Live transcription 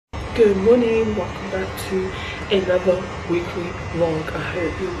Good morning, welcome back to another weekly vlog. I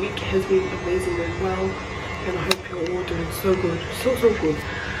hope your week has been amazing and well, and I hope you're all doing so good, so good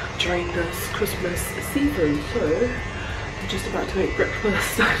during this Christmas season. So I'm just about to make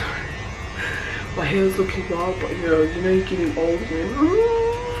breakfast. My hair is looking wild, but you know you're getting old when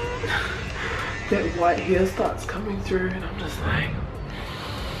that white hair starts coming through, and I'm just like,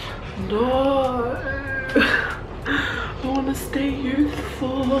 no, I want to stay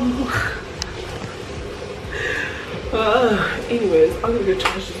youthful. Anyways, I'm gonna go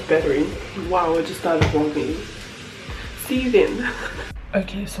charge this battery. Wow, I just started vlogging. See you then.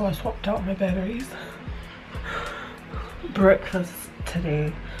 Okay, so I swapped out my batteries. Breakfast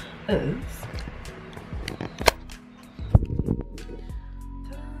today is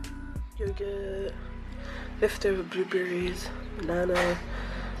yogurt, leftover blueberries, banana,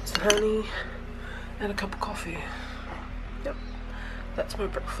 some honey, and a cup of coffee. Yep, that's my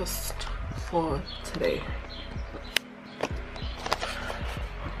breakfast for today.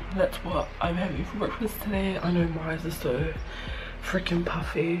 That's what I'm having for breakfast today. I know my eyes are so freaking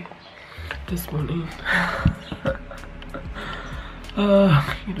puffy this morning.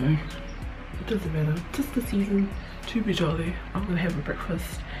 You know, it doesn't matter. Just the season to be jolly. I'm gonna have a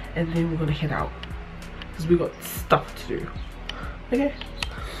breakfast and then we're gonna head out because we got stuff to do. Okay.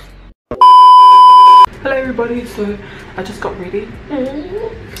 Hello everybody, so I just got ready.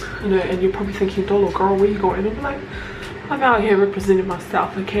 You know, and you're probably thinking, Dolo girl, where you going? I'm like, I'm out here representing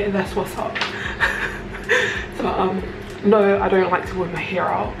myself, okay? That's what's up. So no, I don't like to wear my hair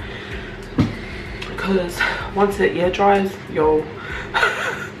out because once it air dries, yo,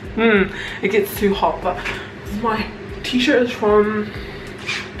 it gets too hot. But my t-shirt is from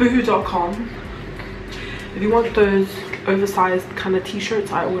boohoo.com. If you want those oversized kind of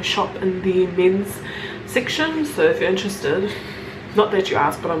t-shirts, I always shop in the men's section, so if you're interested, not that you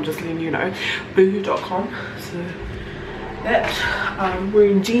asked, but I'm just letting you know, boohoo.com. So that, I'm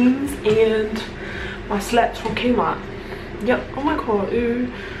wearing jeans and my slacks from Kmart. Yep, oh my god,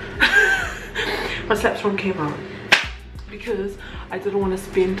 ooh. My slacks from Kmart because I didn't want to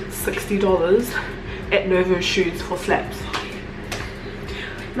spend $60 at Novo Shoes for slaps.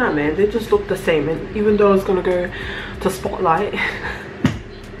 Nah man, they just look the same, and even though I was gonna go to Spotlight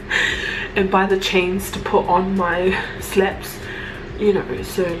and buy the chains to put on my slaps, you know,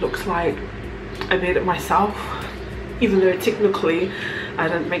 so it looks like I made it myself, even though technically I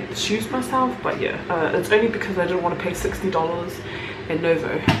didn't make the shoes myself. But yeah, it's only because I didn't want to pay $60 at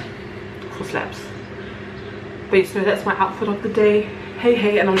Novo for slaps. But you know, that's my outfit of the day.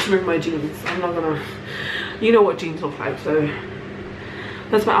 Hey, and I'm just wearing my jeans. I'm not gonna, you know what jeans look like, so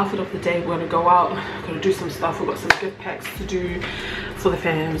that's my outfit of the day. We're gonna go out, gonna do some stuff. We've got some gift packs to do for the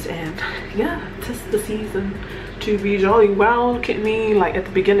fams, and yeah, tis the season to be jolly. Wow, look at me, like at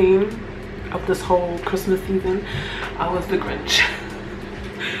the beginning of this whole Christmas season, I was the Grinch.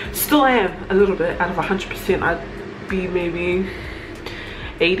 Still am a little bit. Out of 100%, I'd be maybe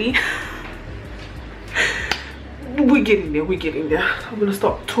 80. We're getting there, we're getting there. I'm gonna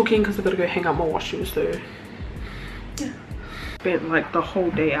stop talking because I gotta go hang up my washing, so yeah. Spent like the whole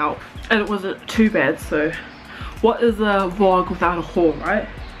day out and it wasn't too bad. So what is a vlog without a haul, right?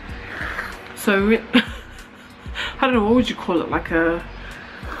 So I don't know, what would you call it, like a,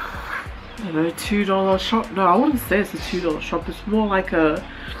 I don't know, $2 shop? No, I wouldn't say it's a $2 shop. It's more like a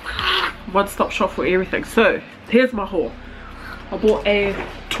one-stop shop for everything. So here's my haul. I bought a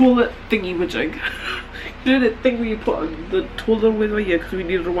toilet thingy-majig. You know that thing where you put on the toilet with me? Yeah, because we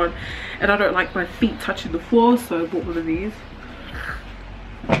needed one, and I don't like my feet touching the floor, so I bought one of these.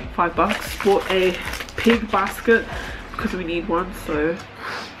 $5. Bought a pig basket because we need one. So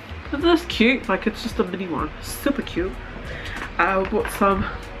isn't this cute? Like, it's just a mini one, super cute. I bought some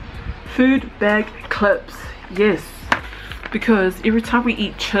food bag clips, yes, because every time we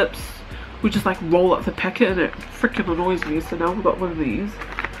eat chips we just like roll up the packet and it freaking annoys me. So now we've got one of these.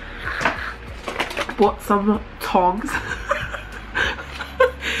 Bought some tongs.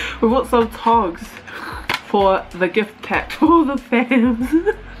 We bought some tongs for the gift pack for the fans.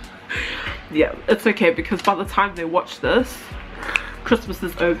 Yeah, it's okay because by the time they watch this, Christmas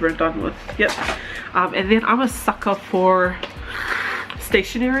is over and done with. Yep. And then I'm a sucker for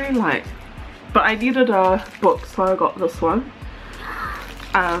stationery, like, but I needed a book, so I got this one.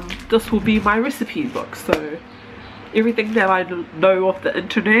 This will be my recipe book, so everything that I know off the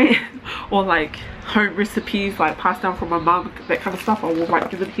internet or like home recipes like passed down from my mum, that kind of stuff, I will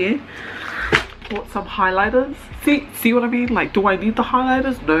write them in here. Bought some highlighters. See what I mean? Like, do I need the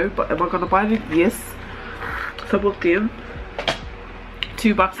highlighters? No, but am I gonna buy them? Yes. So I bought them.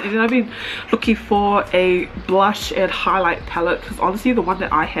 $2. And then I've been looking for a blush and highlight palette, because honestly the one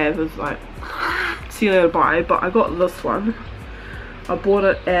that I have is like, see you later, bye. But I got this one. I bought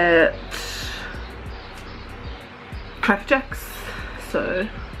it at Cracker Jacks, so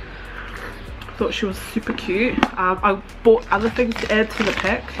I thought she was super cute. I bought other things to add to the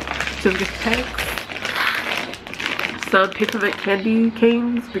pack, to the gift packs. Some peppermint candy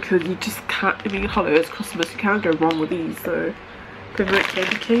canes, because you just can't, I mean, hello, it's Christmas, you can't go wrong with these. So peppermint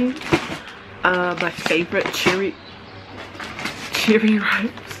candy canes. My favorite cherry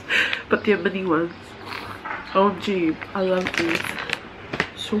ripes, but they're mini ones. OMG, I love these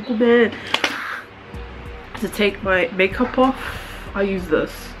so good. To take my makeup off, I use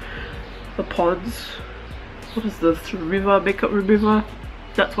this, the Pond's, what is this, makeup remover.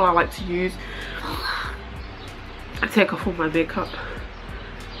 That's what I like to use. I take off all my makeup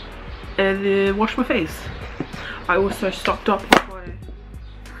and then wash my face. I also stocked up on my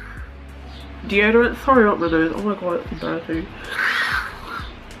deodorant. Sorry about my nose, oh my god, it's embarrassing.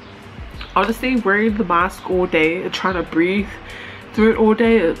 Honestly, wearing the mask all day and trying to breathe through it all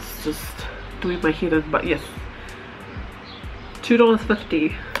day, it's just doing my head in. But yes,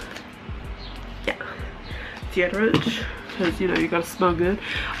 $2.50. Yeah, deodorant, because you know you gotta smell good.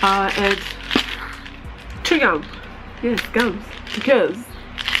 And chewing gum. Yes, gums, because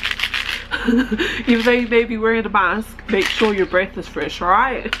even though you may be wearing a mask, make sure your breath is fresh,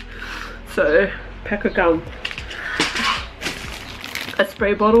 alright? So, pack of gum. A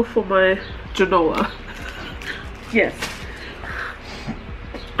spray bottle for my granola. Yes.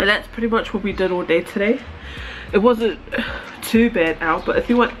 And that's pretty much what we did all day today. It wasn't too bad out, but if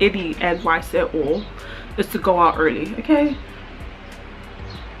you want any advice at all, is to go out early, okay?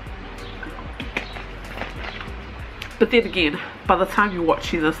 But then again, by the time you're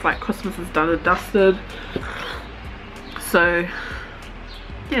watching this, like, Christmas is done and dusted. So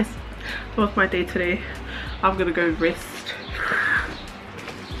yes, that was my day today. I'm gonna go rest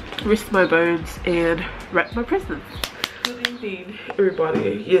my bones and wrap my presents. Good evening,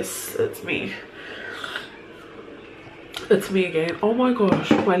 everybody. Yes, it's me. It's me again. Oh my gosh,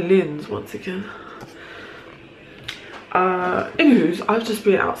 my lens once again. Anyways, I've just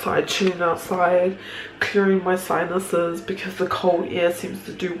been outside, chilling outside, clearing my sinuses, because the cold air seems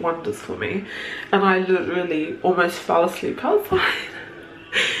to do wonders for me. And I literally almost fell asleep outside.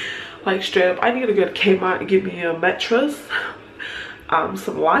 Like, straight up. I need to go to Kmart and get me a mattress,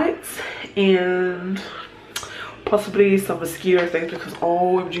 some lights, and possibly some mosquito things, because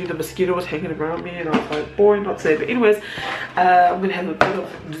OMG, the mosquito was hanging around me and I was like, boring, not safe. But anyways, I'm gonna have a bit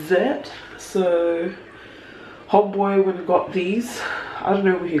of dessert. So homeboy went and got these. I don't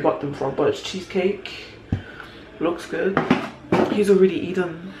know where he got them from, but it's cheesecake. Looks good. He's already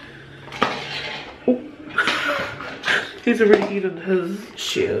eaten. Oh. He's already eaten his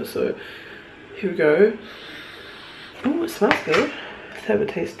share, so here we go. Oh, it smells good. Let's have a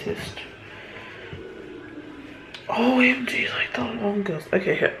taste test. OMG, like the longest.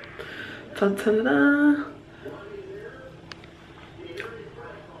 Okay, here. Dun, dun, dun.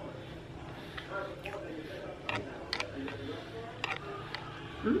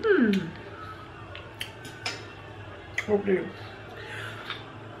 Mmm. Okay.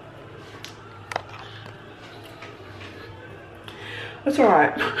 That's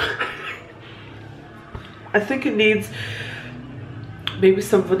alright. I think it needs maybe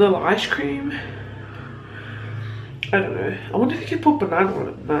some vanilla ice cream. I don't know. I wonder if you can put banana on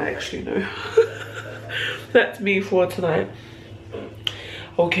it. No, actually no. That's me for tonight.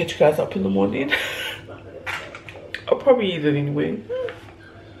 I'll catch you guys up in the morning. I'll probably eat it anyway.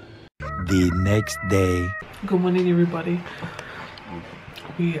 The next day. Good morning, everybody.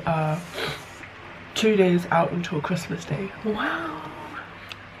 We are 2 days out until Christmas Day. Wow.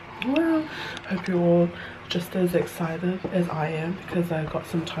 Wow. Hope you're all just as excited as I am, because I got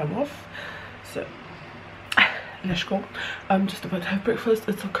some time off. So let's go. I'm just about to have breakfast.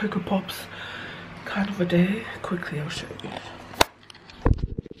 It's a Cocoa Pops kind of a day. Quickly, I'll show you.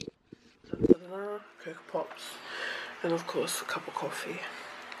 Cocoa Pops, and of course a cup of coffee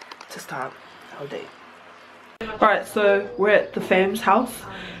to start our day. Alright, so we're at the fam's house,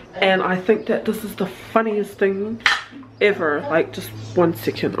 and I think that this is the funniest thing ever. Like, just 1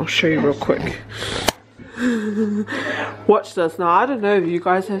 second, I'll show you real quick. Watch this. Now, I don't know if you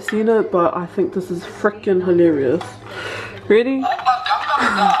guys have seen it, but I think this is freaking hilarious. Ready?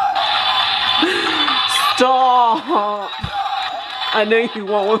 Stop! I know you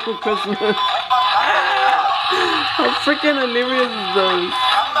want one for Christmas. How freaking hilarious is this?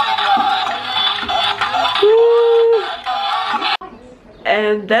 Woo.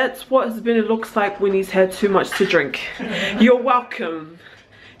 And that's what his belly looks like when he's had too much to drink. You're welcome.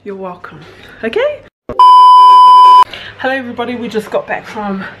 You're welcome. Okay? Hello everybody, we just got back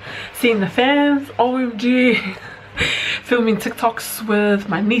from seeing the fans. OMG. Filming TikToks with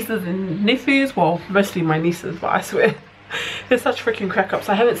my nieces and nephews. Well, mostly my nieces, but I swear they're such freaking crack ups.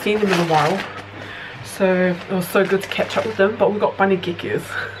 I haven't seen them in a while, so it was so good to catch up with them. But we got bunny geckos.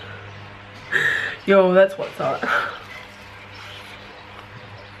 Yo, that's what's up.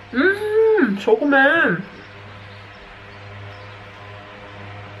 Chocoman.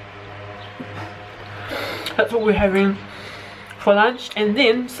 That's what we're having for lunch. And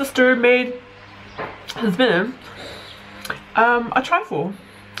then sister made his venom a trifle.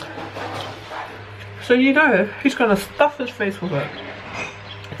 So you know he's gonna stuff his face with it.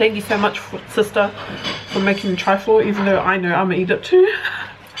 Thank you so much, sister, for making trifle, even though I know I'm gonna eat it too.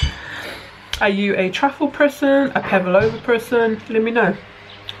 Are you a truffle person, a pavlova person? Let me know.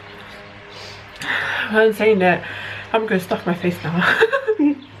 I'm saying that, I'm gonna stuff my face now.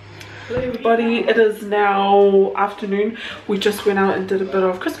 Hello everybody, it is now afternoon. We just went out and did a bit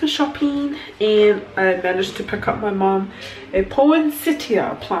of Christmas shopping, and I managed to pick up my mom a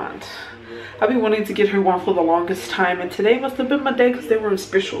poinsettia plant. I've been wanting to get her one for the longest time, and today must have been my day because they were on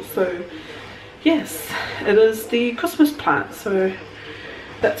special. So yes, it is the Christmas plant. So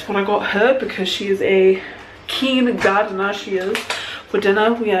that's what I got her because she is a keen gardener, she is. For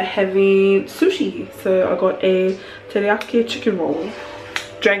dinner we are having sushi, so I got a teriyaki chicken roll,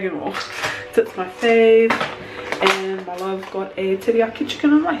 dragon roll. That's my fave. And my love got a teriyaki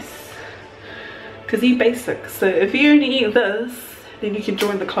chicken and rice because he's basic. So if you only eat this, then you can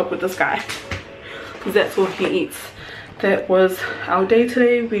join the club with this guy because that's all he eats. That was our day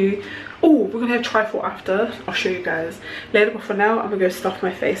today. We're gonna have trifle after. I'll show you guys later, but for now I'm gonna go stuff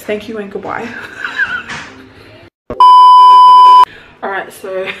my face. Thank you and goodbye. Alright,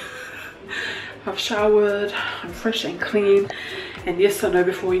 so I've showered, I'm fresh and clean, and yes, I know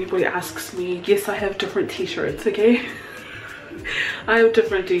before anybody asks me, yes, I have different t-shirts, okay? I have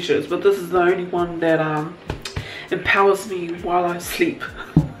different t-shirts, but this is the only one that empowers me while I sleep.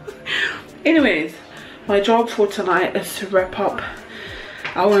 Anyways, my job for tonight is to wrap up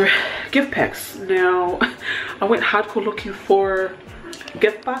our gift packs. Now, I went hardcore looking for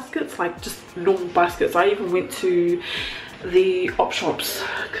gift baskets, like just normal baskets. I even went to the op shops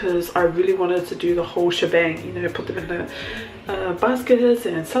because I really wanted to do the whole shebang, you know, put them in the baskets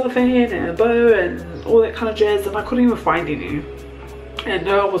and cellophane and a bow and all that kind of jazz, and I couldn't even find any. And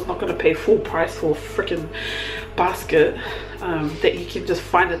no, I was not going to pay full price for a freaking basket that you can just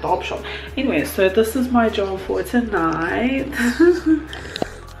find at the op shop. Anyway, so this is my job for tonight.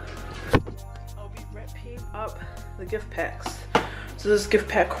 I'll be wrapping up the gift packs. So this is gift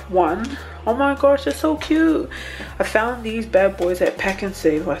pack 1. Oh my gosh, they're so cute. I found these bad boys at Pack and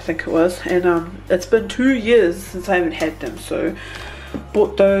Save, I think it was, and it's been 2 years since I haven't had them, so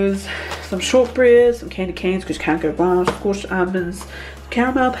bought those. Some shortbread, some candy canes because you can't go wrong, scorched almonds,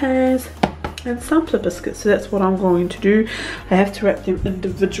 caramel pies, and sampler biscuits. So that's what I'm going to do. I have to wrap them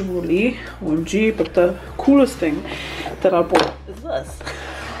individually, OMG, but the coolest thing that I bought is this.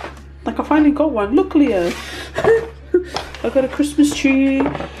 Like, I finally got one. Look, Leah. I got a Christmas tree.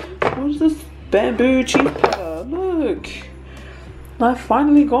 What is this? Bamboo cheese platter. Look. I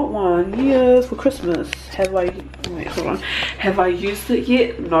finally got one. Yes, for Christmas. Have I... Wait, hold on. Have I used it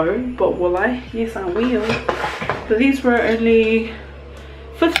yet? No. But will I? Yes, I will. But these were only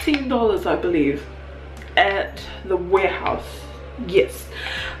 $15, I believe, at the warehouse. Yes.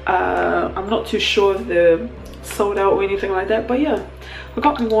 I'm not too sure if they're sold out or anything like that. But yeah. I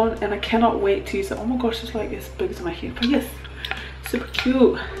got me one and I cannot wait to use it. Oh my gosh, it's like as big as my head. But yes, super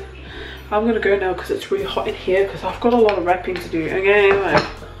cute. I'm gonna go now because it's really hot in here because I've got a lot of wrapping to do. Okay, like,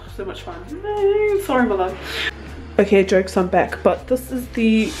 so much fun. Sorry, my love. Okay, jokes, I'm back. But this is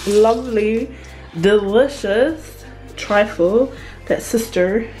the lovely, delicious trifle that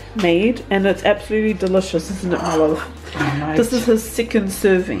sister made, and it's absolutely delicious, isn't it, my love? Nice. This is his second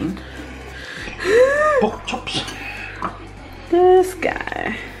serving. Pork chops. This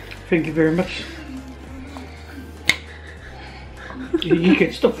guy. Thank you very much. You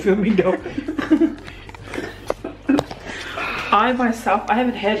can stop filming now. I myself, I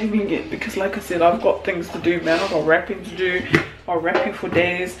haven't had anything yet because like I said, I've got things to do, man. I've got wrapping to do. I'm wrapping for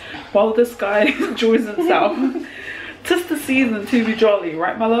days while this guy enjoys himself. 'Tis the season to be jolly,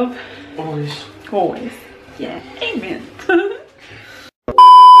 right, my love? Always. Always. Yeah, amen.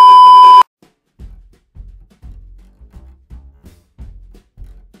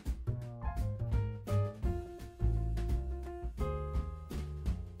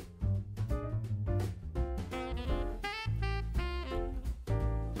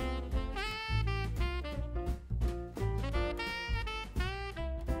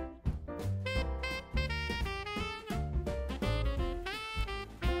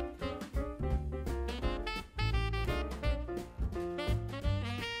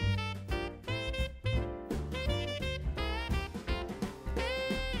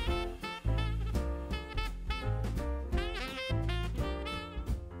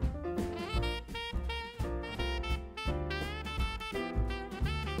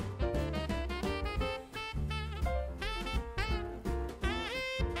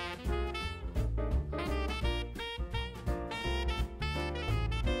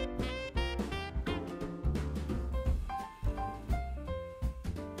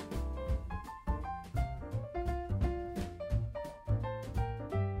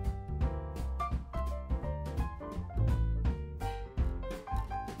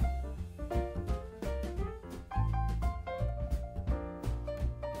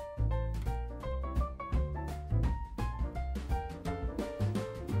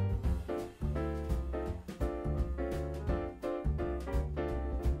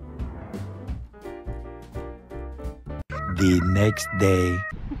 The next day.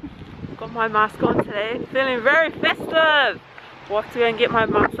 Got my mask on today, feeling very festive. Walked to go and get my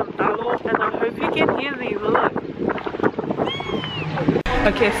mum some dalo, and I hope you can hear me. Look.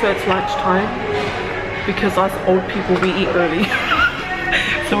 Okay, so it's lunchtime because us old people we eat early.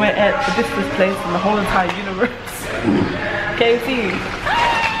 So we're at the bestest place in the whole entire universe. KFC.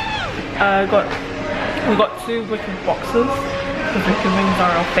 We got 2 wicked boxes because wicked wings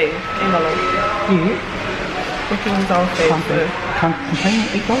are our fave. Wicked wings are our fave. Can't complain,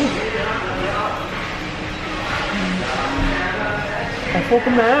 $8.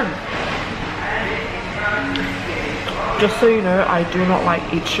 Just so you know, I do not like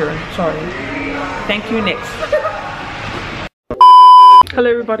Ed Sheeran. Sorry. Thank you. Next. Hello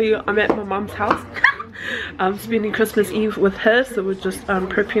everybody. I'm at my mum's house. I'm spending Christmas Eve with her, so we're just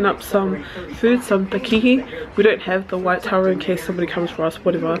prepping up some food, some takihi. We don't have the white taro in case somebody comes for us,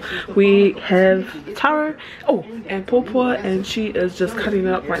 whatever. We have taro, oh, and pawpaw, and she is just cutting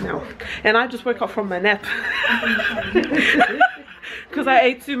it up right now. And I just woke up from my nap. Because I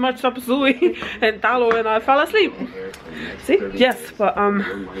ate too much tapasui and talo and I fell asleep. See? Yes, but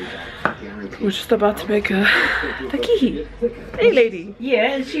we're just about to make a takihi. Hey lady.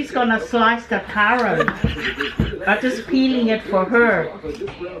 Yeah, and she's gonna slice the taro. I'm just peeling it for her.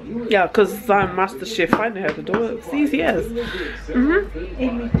 Yeah, because I'm master chef. I know how to do it. It's easy as.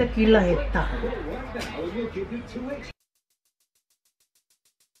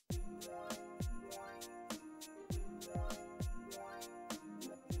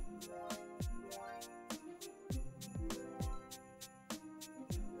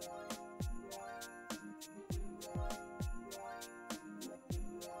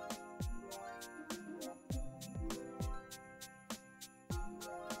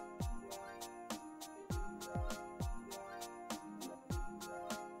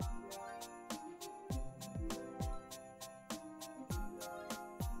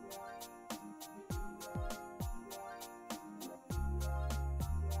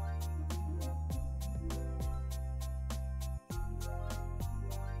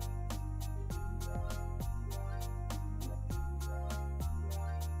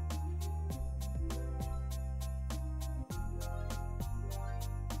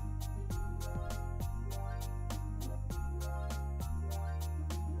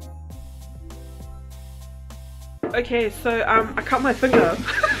 Okay, so I cut my finger.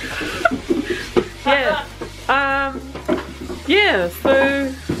 Yeah. Yeah,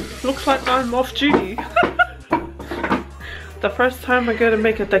 so looks like I'm off duty. The first time I go to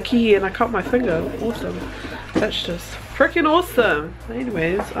make a takihi and I cut my finger. Awesome. That's just freaking awesome.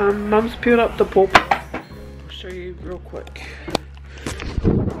 Anyways, mum's peeled up the pawpaw. I'll show you real quick.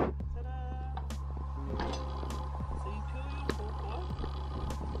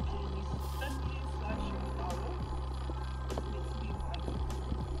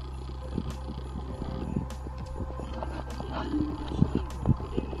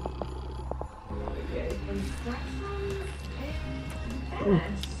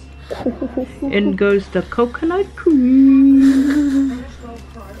 In goes the coconut cream.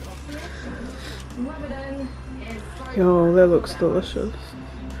 Yo, that looks delicious.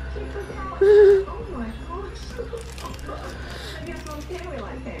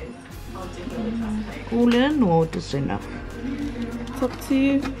 All in or just enough? It's up to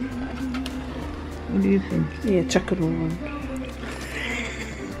you. What do you think? Yeah, chuck it all on.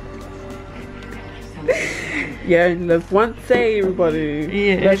 Yeah, and live once, say everybody.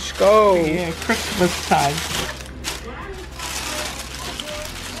 Yeah. Let's go. Yeah, Christmas time.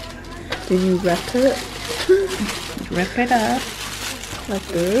 Then you wrap it. Wrap it up. Like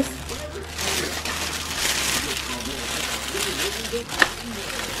this.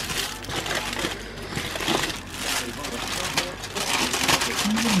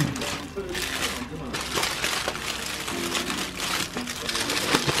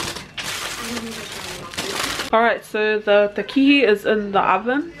 Alright, so the takihi is in the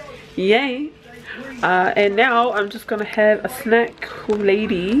oven. Yay. And now I'm just gonna have a snack,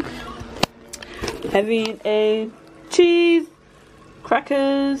 lady. Having a cheese,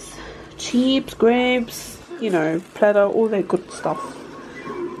 crackers, chips, grapes, you know, platter, all that good stuff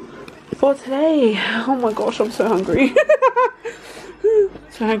for today. Oh my gosh, I'm so hungry.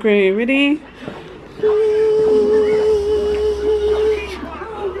 So hungry. Ready?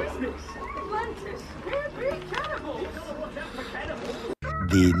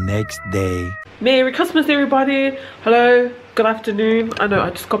 The next day. Merry Christmas everybody. Hello, good afternoon. I know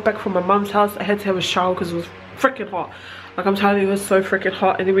I just got back from my mum's house. I had to have a shower because it was freaking hot. Like I'm telling you, it was so freaking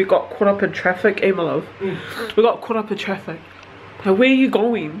hot. And then we got caught up in traffic. Hey my love, we got caught up in traffic. Like, where are you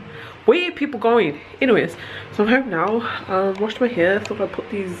going? Where are people going? Anyways, so I'm home now. Washed my hair. Thought I'd put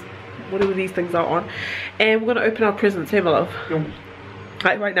these, whatever these things are on, and we're gonna open our presents. Hey, my love.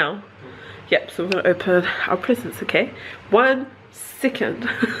 Right now. Yep. So we're gonna open our presents. Okay. 1 second.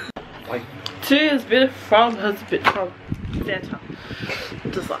 To his bit from his bit from Santa.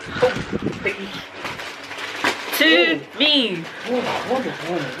 Just like to me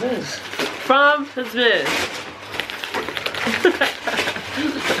from his bit.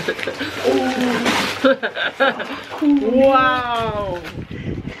 Wow.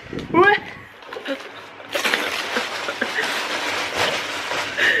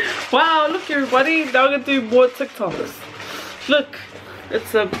 Wow, look everybody, now I'm gonna do more TikToks. Look,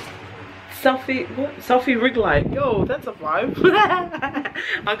 it's a selfie, what? Selfie rig light. Yo, that's a vibe.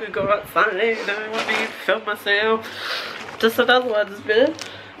 I could go outside and I want to film myself. Just another one, this bit.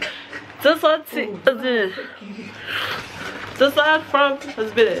 This one, this one from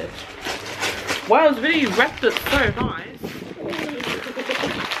this bit. Wow, it's really wrapped it so nice.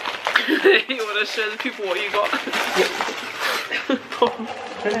 You want to show the people what you got?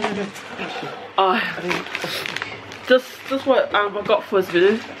 This what I got for his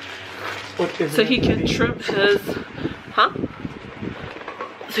video. So he can trim his,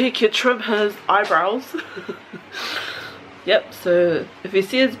 so he can trim his eyebrows. Yep, so if you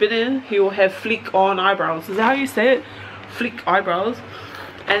see his video, he will have fleek on eyebrows. Is that how you say it? Fleek eyebrows.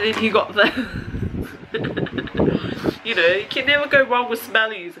 And then he got the, you know, you can never go wrong with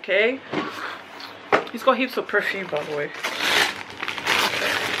smellies, okay? He's got heaps of perfume, by the way.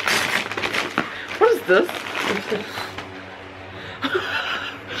 What is this?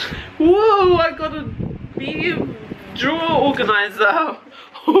 Whoa, I got a medium drawer organizer.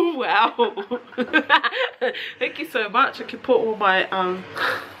 Oh wow. Thank you so much. I can put all my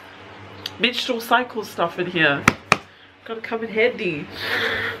menstrual cycle stuff in here. Gotta come in handy.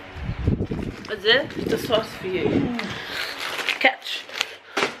 Is it? The sauce for you. Catch.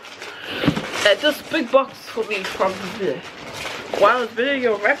 This big box for me from there. Wow, this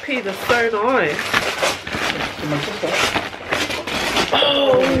video wrapping is so nice.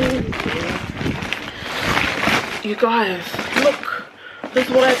 Oh, you guys, look. This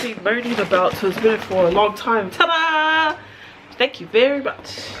is what I've been moaning about to this video for a long time. Ta-da! Thank you very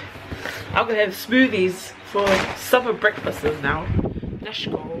much. I'm gonna have smoothies for summer breakfasts now. Let's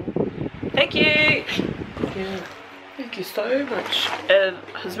go. Thank you. Thank you so much. And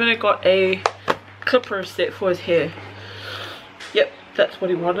husband got a clipper set for his hair. Yep, that's what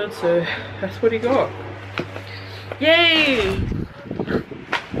he wanted, so that's what he got. Yay!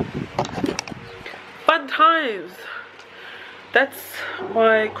 Fun times. That's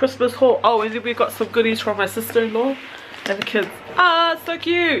my Christmas haul. Oh, and then we got some goodies from my sister-in-law and the kids. Ah, so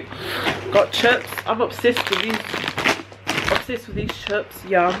cute. Got chips. I'm obsessed with these. Obsessed with these chips.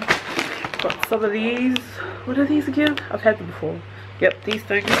 Yum. Got some of these. What are these again? I've had them before. Yep, these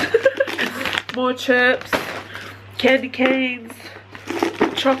things. More chips. Candy canes.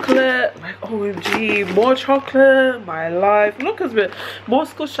 Chocolate. Like, OMG. More chocolate. My life. Look, it's bit more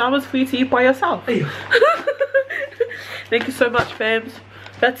school showers for you to eat by yourself. Thank you so much, fams.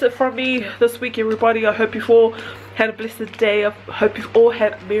 That's it from me this week, everybody. I hope you've all had a blessed day. I hope you've all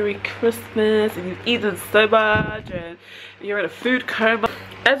had a Merry Christmas and you've eaten so much and you're in a food coma.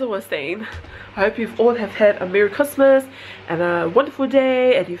 As I was saying, I hope you've all have had a Merry Christmas and a wonderful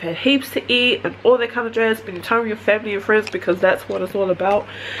day and you've had heaps to eat and all that kind of jazz. Spending time with your family and friends, because that's what it's all about.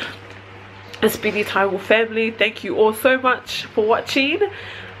 And spending time with family. Thank you all so much for watching.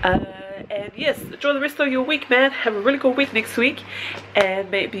 And yes, enjoy the rest of your week, man. Have a really good week next week, and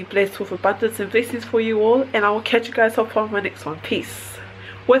may it be blessed with abundance and blessings for you all. And I will catch you guys up on my next one. Peace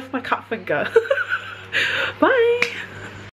with my cut finger. Bye.